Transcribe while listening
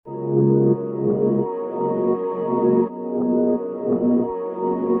Welcome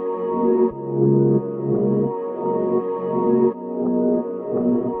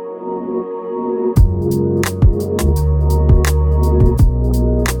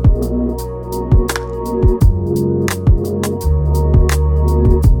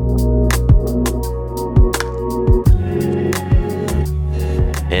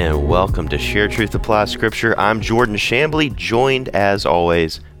to Share Truth Apply Scripture. I'm Jordan Shambly, joined as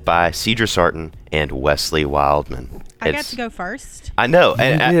always by Cedra Sarton and Wesley Wildman. I got to go first. I know.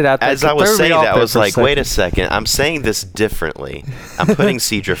 And as I was saying that, I was like, wait a second. I'm saying this differently. I'm putting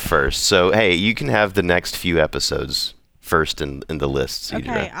Cedra first. So, hey, you can have the next few episodes first in the list,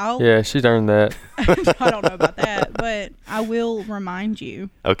 Cedra. Okay, yeah, she's earned that. I don't know about that, but I will remind you.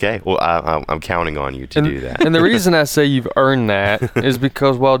 Okay, well, I'm counting on you to do that. And the reason I say you've earned that is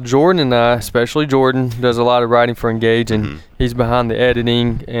because while Jordan and I, especially Jordan, does a lot of writing for Engage, and he's behind the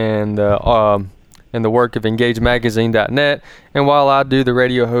editing and the work of EngageMagazine.net, and while I do the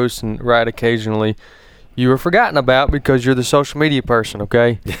radio host and write occasionally, you were forgotten about because you're the social media person,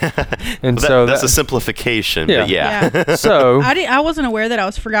 okay? And well, so that's a simplification, yeah. But yeah. So I wasn't aware that I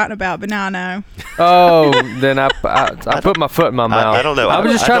was forgotten about, but now I know. Oh, then I put my foot in my mouth. I don't know. I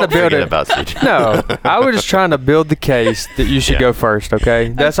was just trying to build it. No, I was just trying to build the case that you should go first, okay?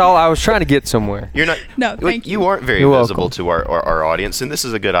 That's all. I was trying to get somewhere. You're not. No, thank you. You aren't very visible to our audience, and this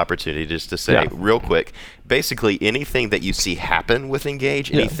is a good opportunity just to say real quick. Basically, anything that you see happen with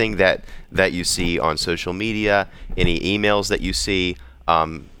Engage, anything that you see on social media, any emails that you see,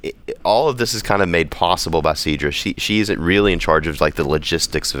 all of this is kind of made possible by Cedra. She isn't really in charge of like the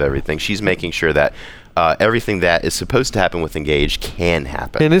logistics of everything. She's making sure that everything that is supposed to happen with Engage can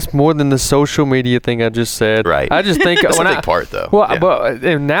happen. And it's more than the social media thing I just said. Right. I just think that's a big part, though. Well, but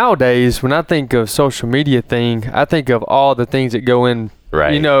nowadays when I think of social media thing, I think of all the things that go in.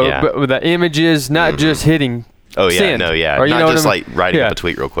 Right. You know, but with the images, not just hitting. Oh yeah, send, no, yeah, or, not just like writing up a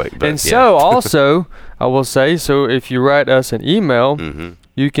tweet real quick. But, and so also, I will say, so if you write us an email,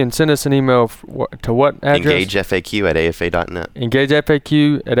 you can send us an email to what address? EngageFAQ@AFA.net.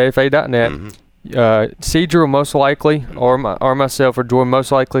 EngageFAQ@AFA.net. Cedra will most likely, or myself or Jordan,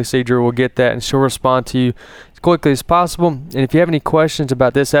 most likely Cedra will get that, and she'll respond to you as quickly as possible. And if you have any questions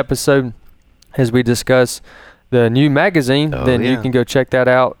about this episode, as we discuss the new magazine, then you can go check that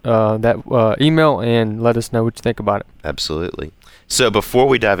out, that email, and let us know what you think about it. Absolutely. So before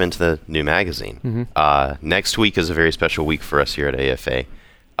we dive into the new magazine, next week is a very special week for us here at AFA.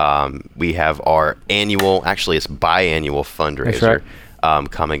 We have our annual, actually it's biannual fundraiser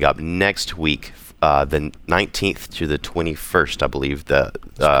coming up next week, the 19th to the 21st, I believe, the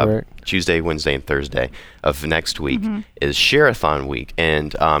Tuesday, Wednesday, and Thursday of next week is Share-a-thon week,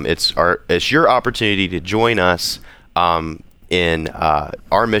 and it's your opportunity to join us in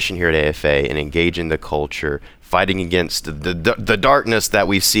our mission here at AFA and engage in the culture, fighting against the darkness that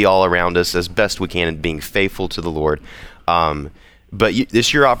we see all around us as best we can, and being faithful to the Lord. But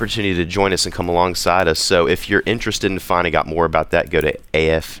it's your opportunity to join us and come alongside us. So if you're interested in finding out more about that, go to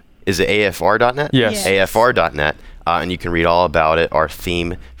AFR.net? Yes. AFR.net. And you can read all about it. Our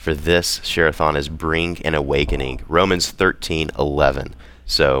theme for this Share-a-thon is Bring an Awakening, Romans 13:11.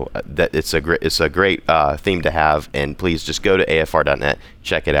 So it's a great theme to have. And please just go to AFR.net,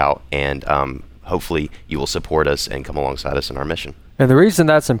 check it out, and hopefully you will support us and come alongside us in our mission. And the reason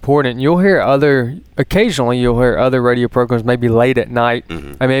that's important, occasionally you'll hear other radio programs, maybe late at night,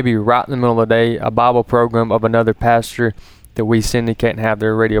 and maybe right in the middle of the day, a Bible program of another pastor that we syndicate and have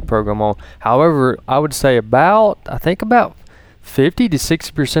their radio program on. However, I would say about 50 to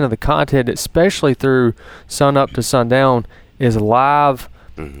 60% of the content, especially through sun up to sundown, is live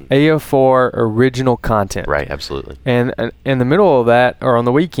AFR original content. Right, absolutely. And in the middle of that, or on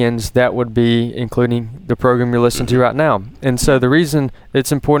the weekends, that would be including the program you're listening to right now. And so the reason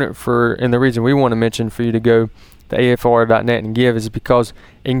it's important and the reason we want to mention for you to go to AFR.net and give is because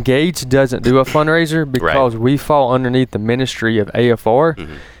Engage doesn't do a fundraiser because we fall underneath the ministry of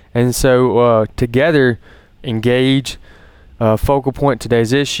AFR. And so together, Engage, Focal Point,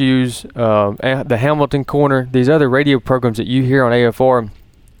 Today's Issues, the Hamilton Corner, these other radio programs that you hear on AFR,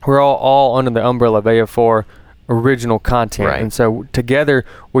 we're all under the umbrella of AFR original content. Right. And so together,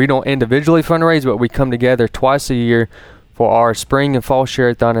 we don't individually fundraise, but we come together twice a year for our spring and fall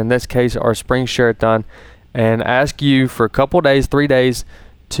share-a-thon, in this case, our spring share-a-thon, and ask you for a couple days, 3 days,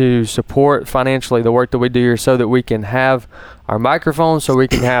 to support financially the work that we do here so that we can have our microphones, so we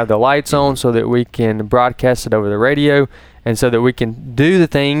can have the lights on, so that we can broadcast it over the radio, and so that we can do the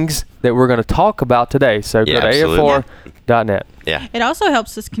things that we're going to talk about today. So go to AFR.net. Yeah. It also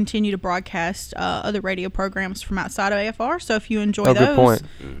helps us continue to broadcast other radio programs from outside of AFR. So if you enjoy those, good point.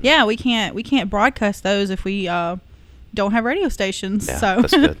 Yeah, we can't broadcast those if we don't have radio stations. Yeah, so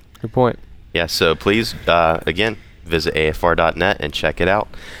that's good. Good point. Yeah, so please, again, visit AFR.net and check it out.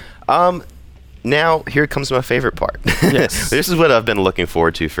 Now, here comes my favorite part. Yes. This is what I've been looking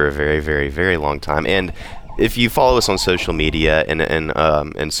forward to for a very, very, very long time. And if you follow us on social media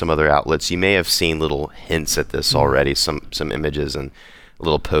and some other outlets, you may have seen little hints at this already, some images and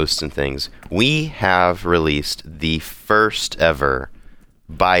little posts and things. We have released the first ever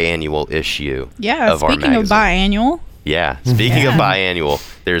biannual issue of our magazine. Speaking of biannual. Yeah, speaking of biannual,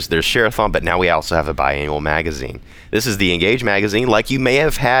 there's Share-a-thon, but now we also have a biannual magazine. This is the Engage magazine, like you may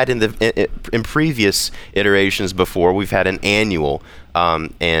have had in previous iterations before. We've had an annual,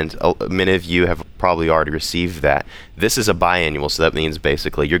 and many of you have probably already received that. This is a biannual, so that means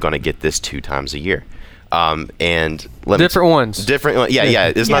basically you're going to get this 2 times a year. And different ones. Different,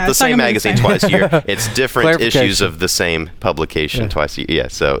 yeah. It's not the same magazine twice a year. It's different issues of the same publication twice a year. Yeah,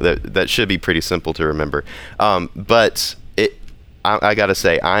 so that should be pretty simple to remember. But I got to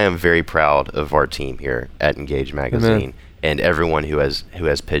say, I am very proud of our team here at Engage Magazine and everyone who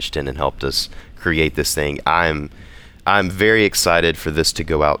has pitched in and helped us create this thing. I'm very excited for this to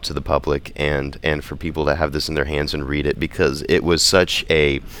go out to the public and for people to have this in their hands and read it, because it was such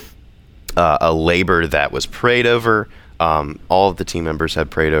a labor that was prayed over. All of the team members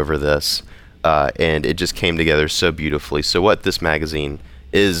have prayed over this, and it just came together so beautifully. So what this magazine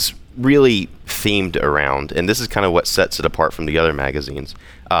is really themed around, and this is kind of what sets it apart from the other magazines.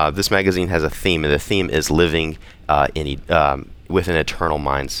 This magazine has a theme, and the theme is living with an eternal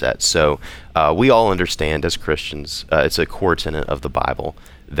mindset. So we all understand as Christians, it's a core tenet of the Bible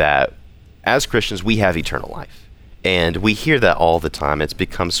that as Christians we have eternal life. And we hear that all the time. It's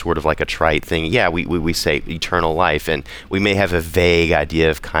become sort of like a trite thing. Yeah, we say eternal life, and we may have a vague idea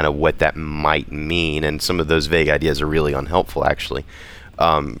of kind of what that might mean, and some of those vague ideas are really unhelpful, actually.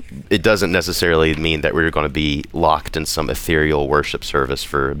 It doesn't necessarily mean that we're going to be locked in some ethereal worship service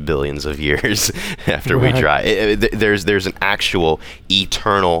for billions of years after we try. There's an actual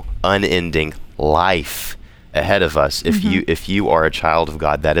eternal, unending life ahead of us. If you are a child of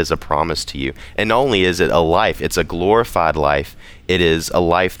God, that is a promise to you. And not only is it a life, it's a glorified life. It is a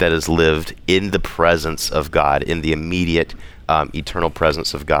life that is lived in the presence of God, in the immediate eternal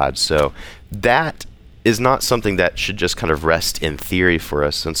presence of God. So that is not something that should just kind of rest in theory for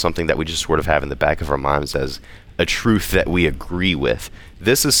us and something that we just sort of have in the back of our minds as a truth that we agree with.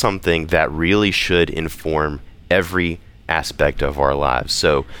 This is something that really should inform every aspect of our lives.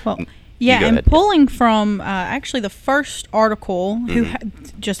 So yeah, and pulling from actually the first article, who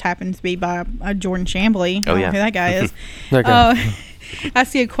just happens to be by Jordan Chambly. I don't know who that guy is. I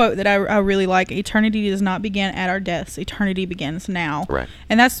see a quote that I really like. Eternity does not begin at our deaths. Eternity begins now. Right.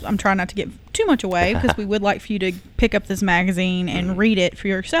 And I'm trying not to give too much away, because we would like for you to pick up this magazine and read it for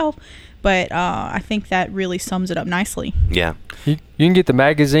yourself. But I think that really sums it up nicely. Yeah. You can get the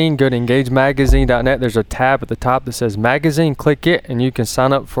magazine. Go to engagemagazine.net. There's a tab at the top that says magazine. Click it, and you can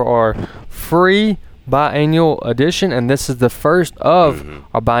sign up for our free biannual edition. And this is the first of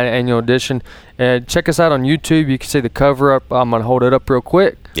our biannual edition. And check us out on YouTube. You can see the cover up. I'm going to hold it up real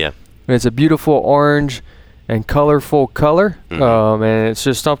quick. Yeah. It's a beautiful orange and colorful color. And it's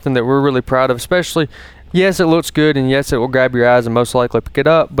just something that we're really proud of, especially. Yes, it looks good, and yes, it will grab your eyes and most likely pick it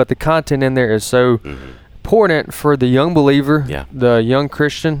up, but the content in there is so important for the young believer, the young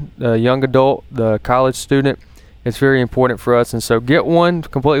Christian, the young adult, the college student. It's very important for us, and so get one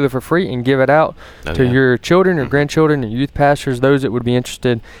completely for free and give it out to your children, your grandchildren, your youth pastors, those that would be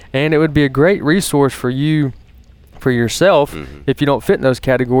interested, and it would be a great resource for you, for yourself. If you don't fit in those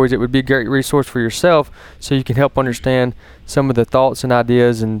categories, it would be a great resource for yourself, so you can help understand some of the thoughts and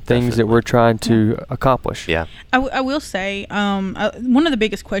ideas and things that we're trying to accomplish. Yeah. I will say, one of the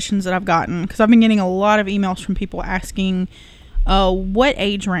biggest questions that I've gotten, because I've been getting a lot of emails from people asking, what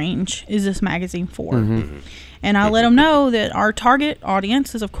age range is this magazine for? And I let them know that our target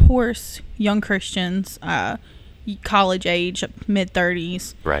audience is, of course, young Christians, college age,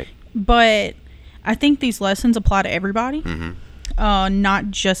 mid-30s. Right. But I think these lessons apply to everybody,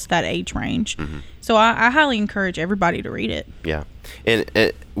 not just that age range. So I highly encourage everybody to read it. Yeah.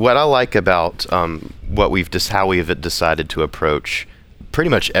 And what I like about how we've decided to approach pretty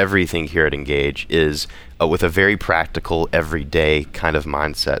much everything here at Engage is with a very practical, everyday kind of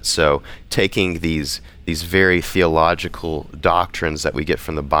mindset. So taking these very theological doctrines that we get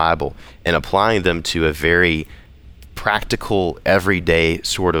from the Bible and applying them to a very practical, everyday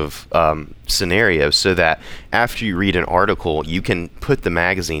sort of scenario, so that after you read an article, you can put the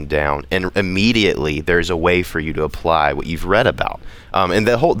magazine down and immediately there's a way for you to apply what you've read about. And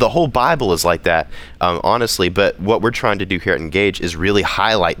the whole Bible is like that, honestly. But what we're trying to do here at Engage is really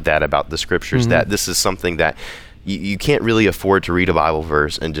highlight that about the Scriptures, that this is something that you can't really afford to read a Bible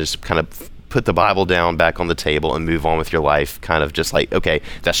verse and just kind of put the Bible down back on the table and move on with your life, kind of just like, okay,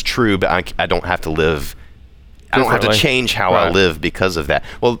 that's true, but I don't have to live, I don't have to change how I live because of that.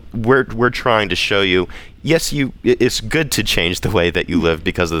 Well, we're trying to show you, yes, it's good to change the way that you live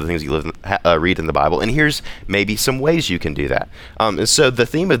because of the things you read in the Bible, and here's maybe some ways you can do that. And so the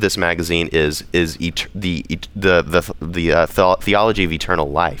theme of this magazine is the theology of eternal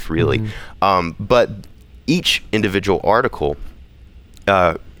life, really. But each individual article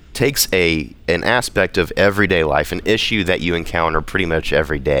takes an aspect of everyday life, an issue that you encounter pretty much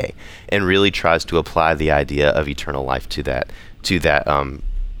every day, and really tries to apply the idea of eternal life to that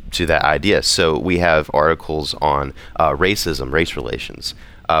idea. So we have articles on racism, race relations.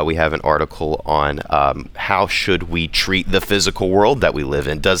 We have an article on how should we treat the physical world that we live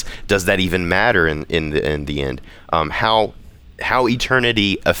in. Does that even matter in the end? How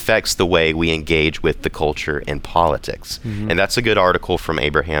eternity affects the way we engage with the culture and politics. And that's a good article from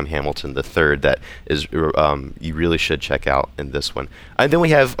Abraham Hamilton III that is you really should check out in this one. And then we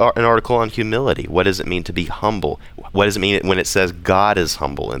have an article on humility. What does it mean to be humble? What does it mean when it says God is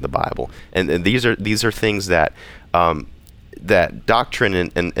humble in the Bible? And these are things that that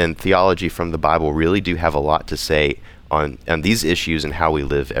doctrine and theology from the Bible really do have a lot to say on these issues and how we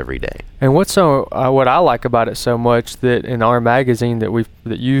live every day. And what I like about it so much, that in our magazine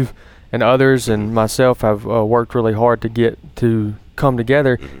that you've and others and myself have worked really hard to get to come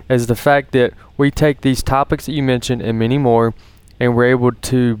together, is the fact that we take these topics that you mentioned and many more, and we're able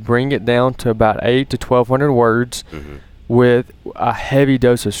to bring it down to about 800 to 1,200 words with a heavy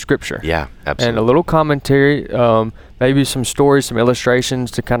dose of Scripture. Yeah, absolutely. And a little commentary, maybe some stories, some illustrations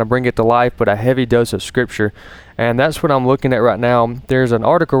to kind of bring it to life, but a heavy dose of Scripture. And that's what I'm looking at right now. There's an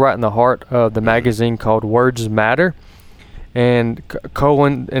article right in the heart of the magazine called Words Matter, and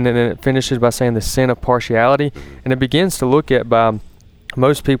and then it finishes by saying the sin of partiality, and it begins to look at, by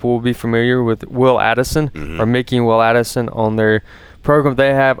most people will be familiar with Will Addison, or Mickey and Will Addison on their program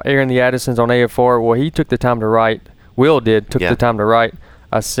they have, airing the Addisons on AFR. Well, he took the time to write, the time to write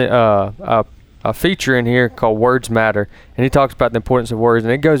a feature in here called Words Matter, and he talks about the importance of words,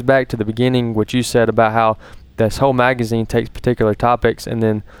 and it goes back to the beginning, what you said about how this whole magazine takes particular topics and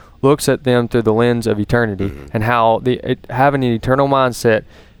then looks at them through the lens of eternity, and how having an eternal mindset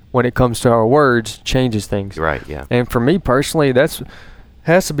when it comes to our words changes things. Right, yeah. And for me personally,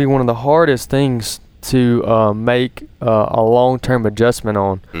 has to be one of the hardest things to make a long-term adjustment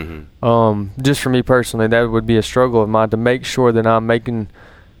on. Just for me personally, that would be a struggle of mine, to make sure that I'm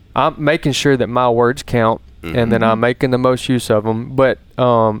making sure that my words count, and that I'm making the most use of them. But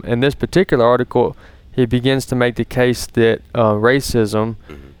in this particular article, he begins to make the case that racism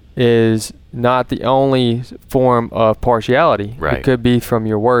is not the only form of partiality. Right. It could be from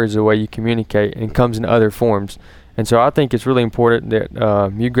your words, the way you communicate, and comes in other forms. And so I think it's really important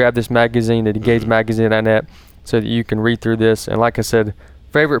that you grab this magazine at EngageMagazine.net so that you can read through this. And like I said,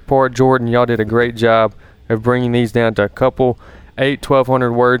 favorite part, Jordan, y'all did a great job of bringing these down to a couple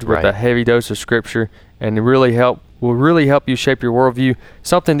 1,200 words with a heavy dose of Scripture, and it will really help you shape your worldview,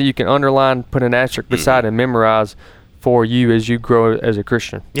 something that you can underline, put an asterisk beside, and memorize for you as you grow as a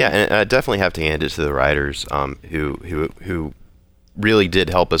Christian. Yeah, and I definitely have to hand it to the writers who really did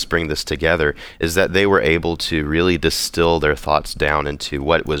help us bring this together, is that they were able to really distill their thoughts down into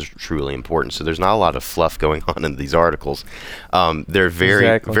what was truly important. So there's not a lot of fluff going on in these articles. They're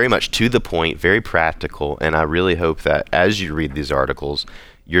very much to the point, very practical, and I really hope that as you read these articles,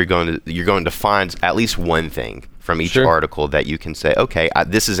 you're going to find at least one thing from each article that you can say, okay,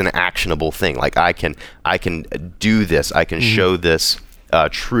 this is an actionable thing. Like I can do this. I can show this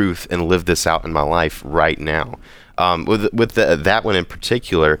truth and live this out in my life right now. With that one in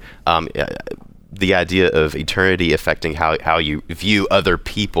particular, the idea of eternity affecting how you view other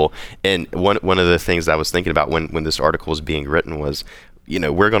people, and one of the things I was thinking about when this article was being written was,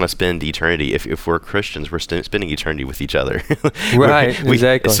 we're going to spend eternity, if we're Christians, we're spending eternity with each other. Right,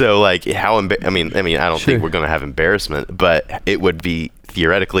 exactly. So like I don't think we're going to have embarrassment, but it would be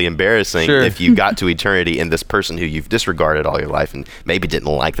theoretically embarrassing if you got to eternity and this person who you've disregarded all your life and maybe didn't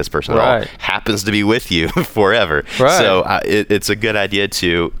like this person at all happens to be with you forever. So it's a good idea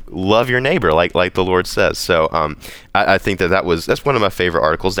to love your neighbor, like the Lord says. So I think that's one of my favorite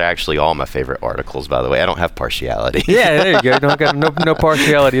articles. They're actually all my favorite articles, by the way. I don't have partiality. Yeah, there you go. Don't got no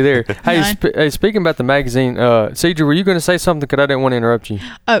partiality there. Hey, speaking about the magazine, Cedra, were you going to say something? Because I didn't want to interrupt you.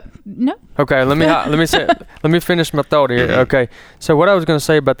 No. Okay, let me finish my thought here. Okay, so what I was going to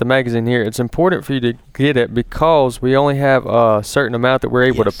say about the magazine here, it's important for you to get it because we only have a certain amount that we're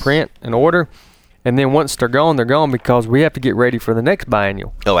able to print and order. And then once they're gone because we have to get ready for the next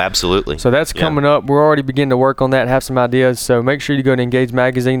biannual. Oh, absolutely. So that's coming up. We're already beginning to work on that, have some ideas. So make sure you go to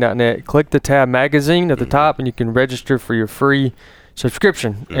engagemagazine.net, click the tab magazine at the top, and you can register for your free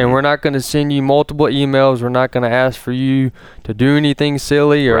subscription. And we're not going to send you multiple emails. We're not going to ask for you to do anything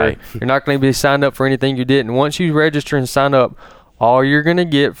silly, or you're not going to be signed up for anything you didn't. Once you register and sign up, all you're going to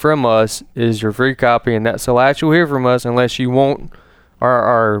get from us is your free copy, and that's the last you'll hear from us unless you want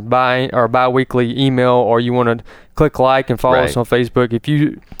our bi-weekly email, or you want to click like and follow us on Facebook. If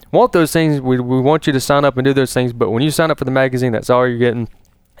you want those things, we want you to sign up and do those things. But when you sign up for the magazine, that's all you're getting.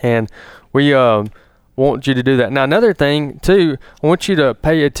 And we want you to do that. Now, another thing, too, I want you to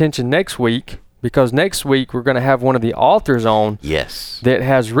pay attention next week, because next week we're going to have one of the authors on that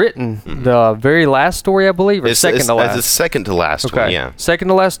has written the very last story, I believe, or second to last. It's the second to last one, yeah. Second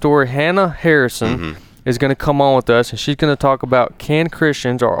to last story. Hannah Harrison is going to come on with us, and she's going to talk about can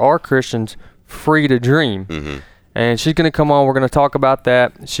Christians, or are Christians free to dream? And she's going to come on. We're going to talk about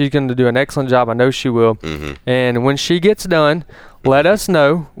that. She's going to do an excellent job. I know she will. And when she gets done, let us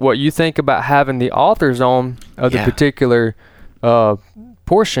know what you think about having the authors on of the particular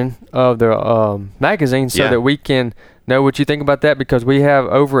portion of the magazine, so that we can know what you think about that, because we have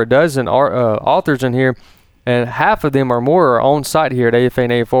over a dozen authors in here, and half of them or more are on site here at AFA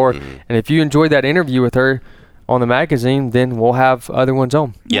and AFR. And if you enjoyed that interview with her on the magazine, then we'll have other ones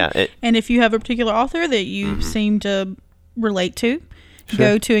on. And if you have a particular author that you seem to relate to,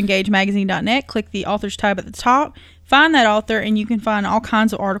 go to engagemagazine.net, click the authors tab at the top, find that author, and you can find all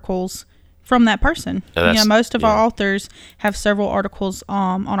kinds of articles from that person. Most of our authors have several articles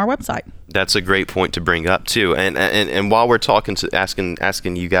on our website. That's a great point to bring up too. And while we're talking,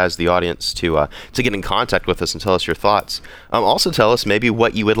 asking you guys, the audience, to get in contact with us and tell us your thoughts, also tell us maybe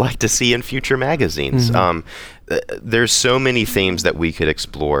what you would like to see in future magazines. There's so many themes that we could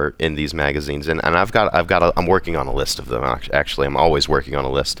explore in these magazines, and I'm working on a list of them. Actually, I'm always working on a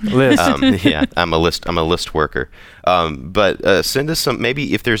list. I'm a list worker. But send us some,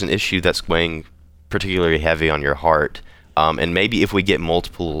 maybe if there's an issue that's weighing particularly heavy on your heart, and maybe if we get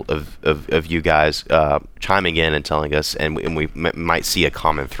multiple of you guys chiming in and telling us, and we might see a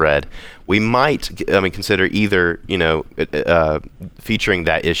common thread, we might consider either featuring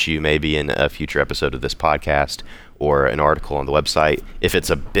that issue maybe in a future episode of this podcast, or an article on the website. If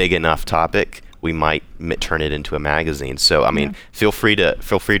it's a big enough topic, we might turn it into a magazine. So feel free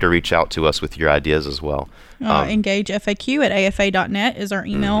to reach out to us with your ideas as well. EngageFAQ at afa.net is our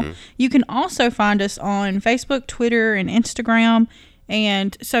email. You can also find us on Facebook, Twitter, and Instagram.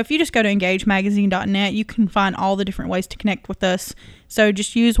 And so if you just go to engagemagazine.net, you can find all the different ways to connect with us. So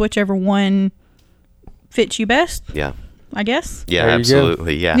just use whichever one fits you best. Yeah. I guess. Yeah,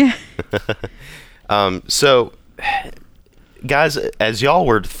 absolutely. Yeah. So, guys, as y'all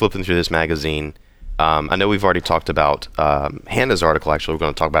were flipping through this magazine, I know we've already talked about Hannah's article. Actually, we're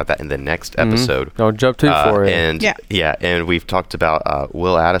going to talk about that in the next episode. Don't jump too far. And we've talked about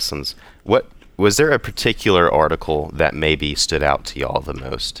Will Addison's. What was there a particular article that maybe stood out to y'all the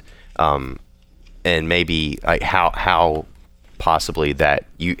most, and maybe how possibly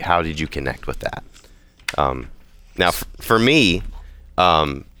how did you connect with that? Now, for me,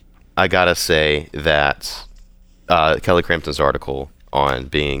 I gotta say that Kelly Crampton's article on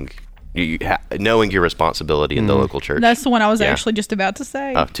knowing your responsibility in the local church. That's the one I was actually just about to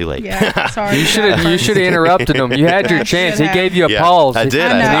say. Oh, too late. Yeah, sorry. You should have interrupted him. You had your chance. He gave you a pause. I did.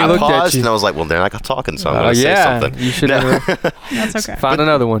 I paused, and I was like, well, they're not talking, so I'm going to say something. You should That's okay. Find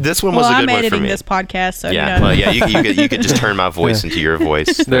another one. This one was a good one for me. I'm editing this podcast, so you could just turn my voice into your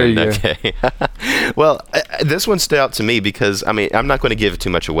voice. There you go. Well, this one stood out to me because, I'm not going to give too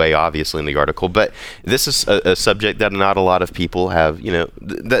much away, obviously, in the article, but this is a subject that not a lot of people have,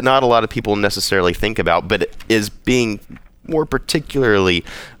 that not a lot of people necessarily think about, but it is being more particularly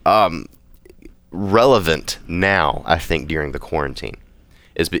relevant now, I think, during the quarantine,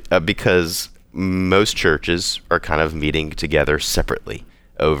 is because most churches are kind of meeting together separately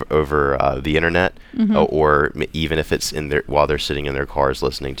over the internet, or even if it's while they're sitting in their cars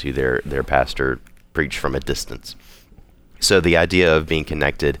listening to their pastor preach from a distance. So the idea of being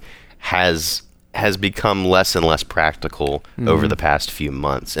connected has become less and less practical over the past few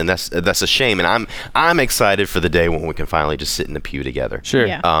months, and that's a shame. And I'm excited for the day when we can finally just sit in the pew together. Sure.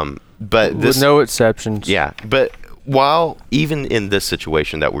 Yeah. But With no exceptions. Yeah. But while even in this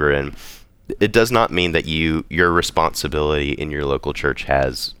situation that we're in, it does not mean that your responsibility in your local church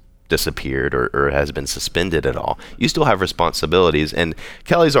has disappeared or has been suspended at all. You still have responsibilities. And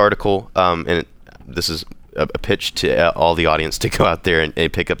Kelly's article, and this is a pitch to all the audience to go out there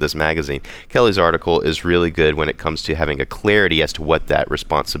and pick up this magazine. Kelly's article is really good when it comes to having a clarity as to what that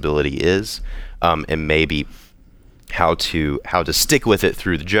responsibility is, and maybe how to stick with it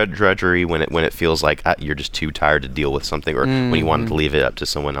through the drudgery when it feels like you're just too tired to deal with something, or when you want to leave it up to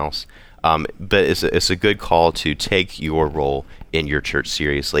someone else. But it's a good call to take your role in your church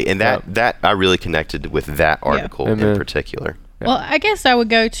seriously, and that I really connected with that article in particular. Well, I guess I would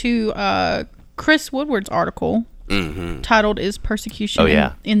go to Chris Woodward's article titled "Is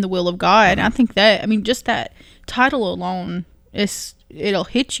Persecution in the Will of God?" I think that, just that title alone it'll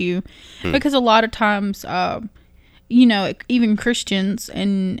hit you, because a lot of times, even Christians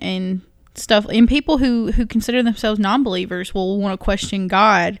and stuff, and people who consider themselves non-believers will want to question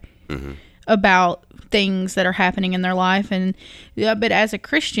God about things that are happening in their life, but as a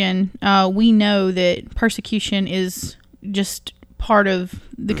Christian, we know that persecution is just part of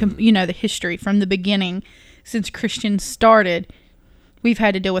the the history from the beginning. Since Christians started, we've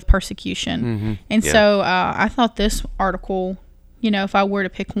had to deal with persecution, and so I thought this article, if I were to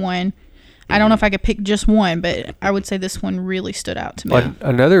pick one, I don't know if I could pick just one, but I would say this one really stood out to me.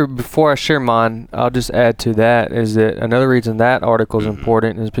 Another, before I share mine, I'll just add to that, is that another reason that article is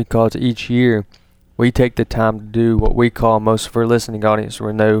important is because each year we take the time to do what we call, most of our listening audience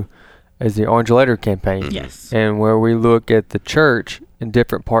will know as the Orange Letter Campaign. Yes. And where we look at the church in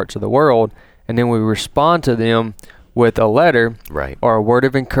different parts of the world, and then we respond to them with a letter, or a word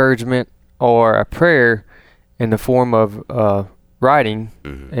of encouragement, or a prayer in the form of writing,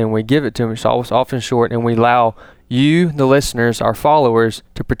 and we give it to them. It's always often short, and we allow you, the listeners, our followers,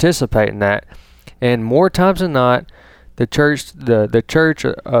 to participate in that. And more times than not, the church,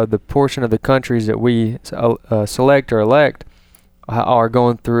 the portion of the countries that we select or elect, are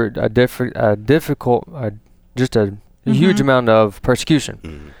going through a difficult, huge amount of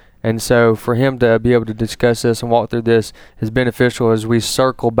persecution. And so for him to be able to discuss this and walk through this is beneficial as we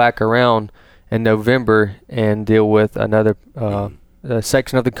circle back around in November and deal with another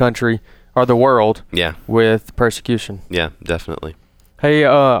section of the country or the world with persecution. Yeah, definitely. Hey,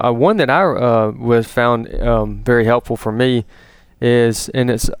 one that I was found very helpful for me is,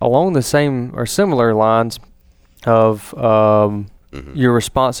 and it's along the same or similar lines of your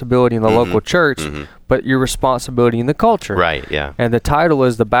responsibility in the local church, but your responsibility in the culture. Right, yeah. And the title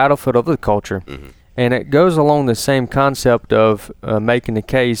is The Battlefield of the Culture. And it goes along the same concept of making the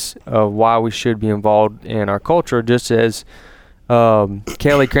case of why we should be involved in our culture, just as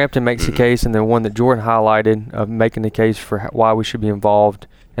Kelly Crampton makes the case, and the one that Jordan highlighted of making the case for why we should be involved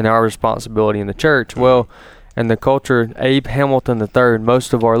in our responsibility in the church. Well, in the culture, Abe Hamilton III,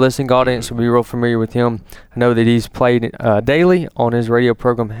 most of our listening audience will be real familiar with him. I know that he's played daily on his radio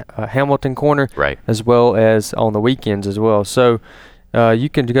program, Hamilton Corner, as well as on the weekends as well. So you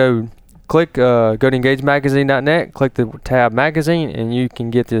can go to engagemagazine.net, click the tab magazine, and you can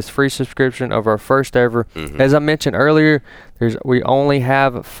get this free subscription of our first ever. As I mentioned earlier, we only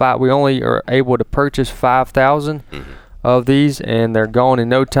are able to purchase 5,000 of these, and they're gone in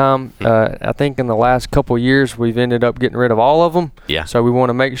no time. I think in the last couple of years we've ended up getting rid of all of them. So we want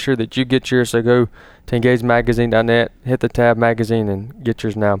to make sure that you get yours. So go to engagemagazine.net, hit the tab magazine, and get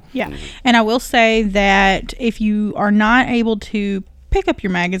yours now. And I will say that if you are not able to pick up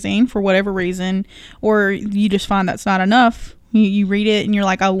your magazine for whatever reason, or you just find that's not enough, you read it and you're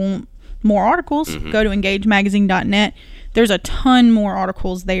like, I want more articles, go to engagemagazine.net. There's a ton more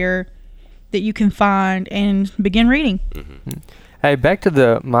articles there that you can find and begin reading. Hey, back to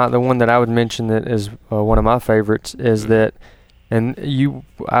the one that I would mention that is one of my favorites is that, and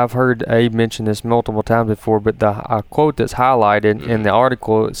I've heard Abe mention this multiple times before, but the quote that's highlighted in the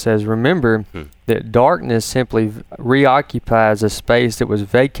article, it says, remember that darkness simply reoccupies a space that was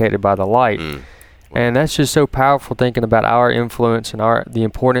vacated by the light. And that's just so powerful, thinking about our influence and the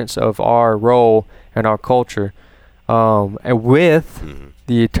importance of our role in our culture, and with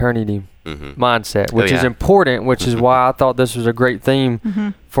the eternity mindset, which is important, which is why I thought this was a great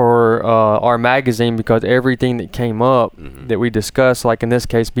theme for our magazine, because everything that came up that we discussed, like in this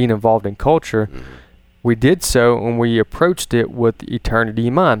case being involved in culture, we did so and we approached it with eternity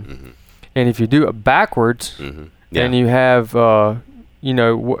in mind. And if you do it backwards, and you have your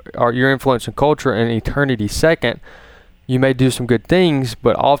influence in culture and eternity second, you may do some good things,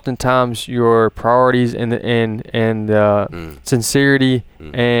 but oftentimes your priorities and sincerity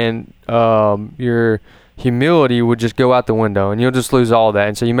and your humility would just go out the window, and you'll just lose all that.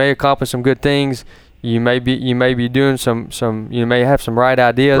 And so you may accomplish some good things. You may be doing some you may have some right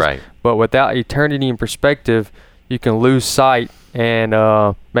ideas, right. But without eternity in perspective, you can lose sight and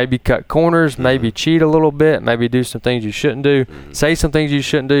maybe cut corners, maybe cheat a little bit, maybe do some things you shouldn't do, say some things you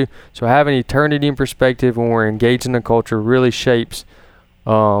shouldn't do. So having eternity in perspective when we're engaged in the culture really shapes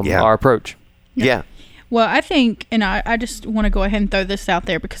our approach. Yeah. Well, I think, and I just want to go ahead and throw this out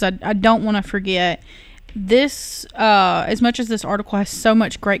there because I don't want to forget this, as much as this article has so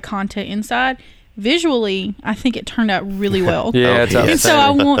much great content inside, visually, I think it turned out really well. Yeah, it's and so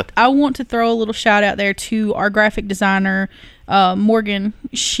I want to throw a little shout out there to our graphic designer, Morgan.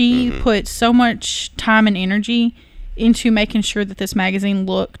 She put so much time and energy into making sure that this magazine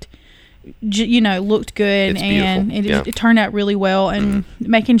looked good, and it turned out really well, and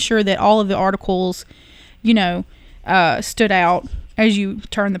making sure that all of the articles, stood out as you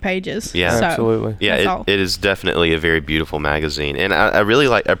turn the pages. Yeah, so, absolutely. Yeah, it is definitely a very beautiful magazine, and I really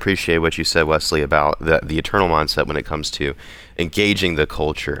appreciate what you said, Wesley, about the eternal mindset when it comes to engaging the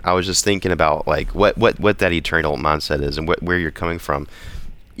culture. I was just thinking about what that eternal mindset is and where you're coming from.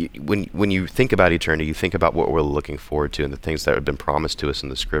 When you think about eternity, you think about what we're looking forward to and the things that have been promised to us in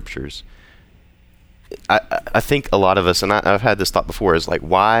the scriptures. I think a lot of us, and I've had this thought before, is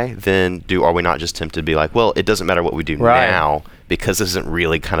why then are we not just tempted to be well, it doesn't matter what we do now because this isn't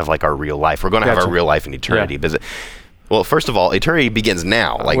really kind of like our real life. We're going to have our real life in eternity. Yeah. Well, first of all, eternity begins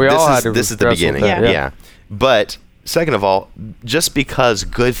now. This is the beginning. Yeah. But second of all, just because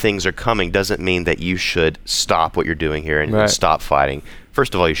good things are coming doesn't mean that you should stop what you're doing here and stop fighting.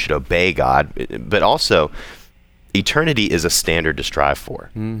 First of all, you should obey God, but also eternity is a standard to strive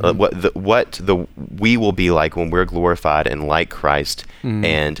for. What we will be like when we're glorified and like Christ,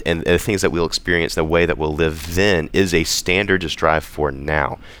 and the things that we'll experience, the way that we'll live then, is a standard to strive for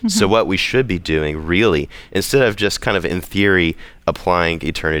now. So what we should be doing, really, instead of just kind of in theory applying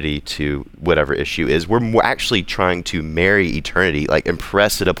eternity to whatever issue is, we're actually trying to marry eternity,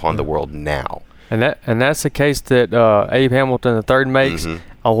 impress it upon the world now. And that's the case that Abe Hamilton III makes,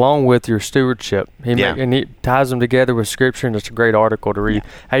 along with your stewardship. And he ties them together with Scripture, and it's a great article to read.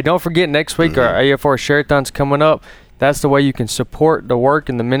 Hey, don't forget, next week our AFR Share-a-thon's coming up. That's the way you can support the work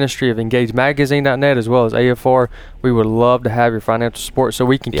and the ministry of EngageMagazine.net as well as AFR. We would love to have your financial support so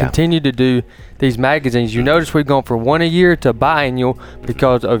we can continue to do these magazines. You notice we've gone from one a year to biannual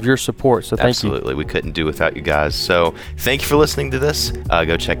because of your support. So thank you. Absolutely. We couldn't do without you guys. So thank you for listening to this.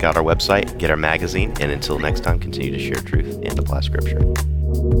 Go check out our website, get our magazine, and until next time, continue to share truth and apply Scripture.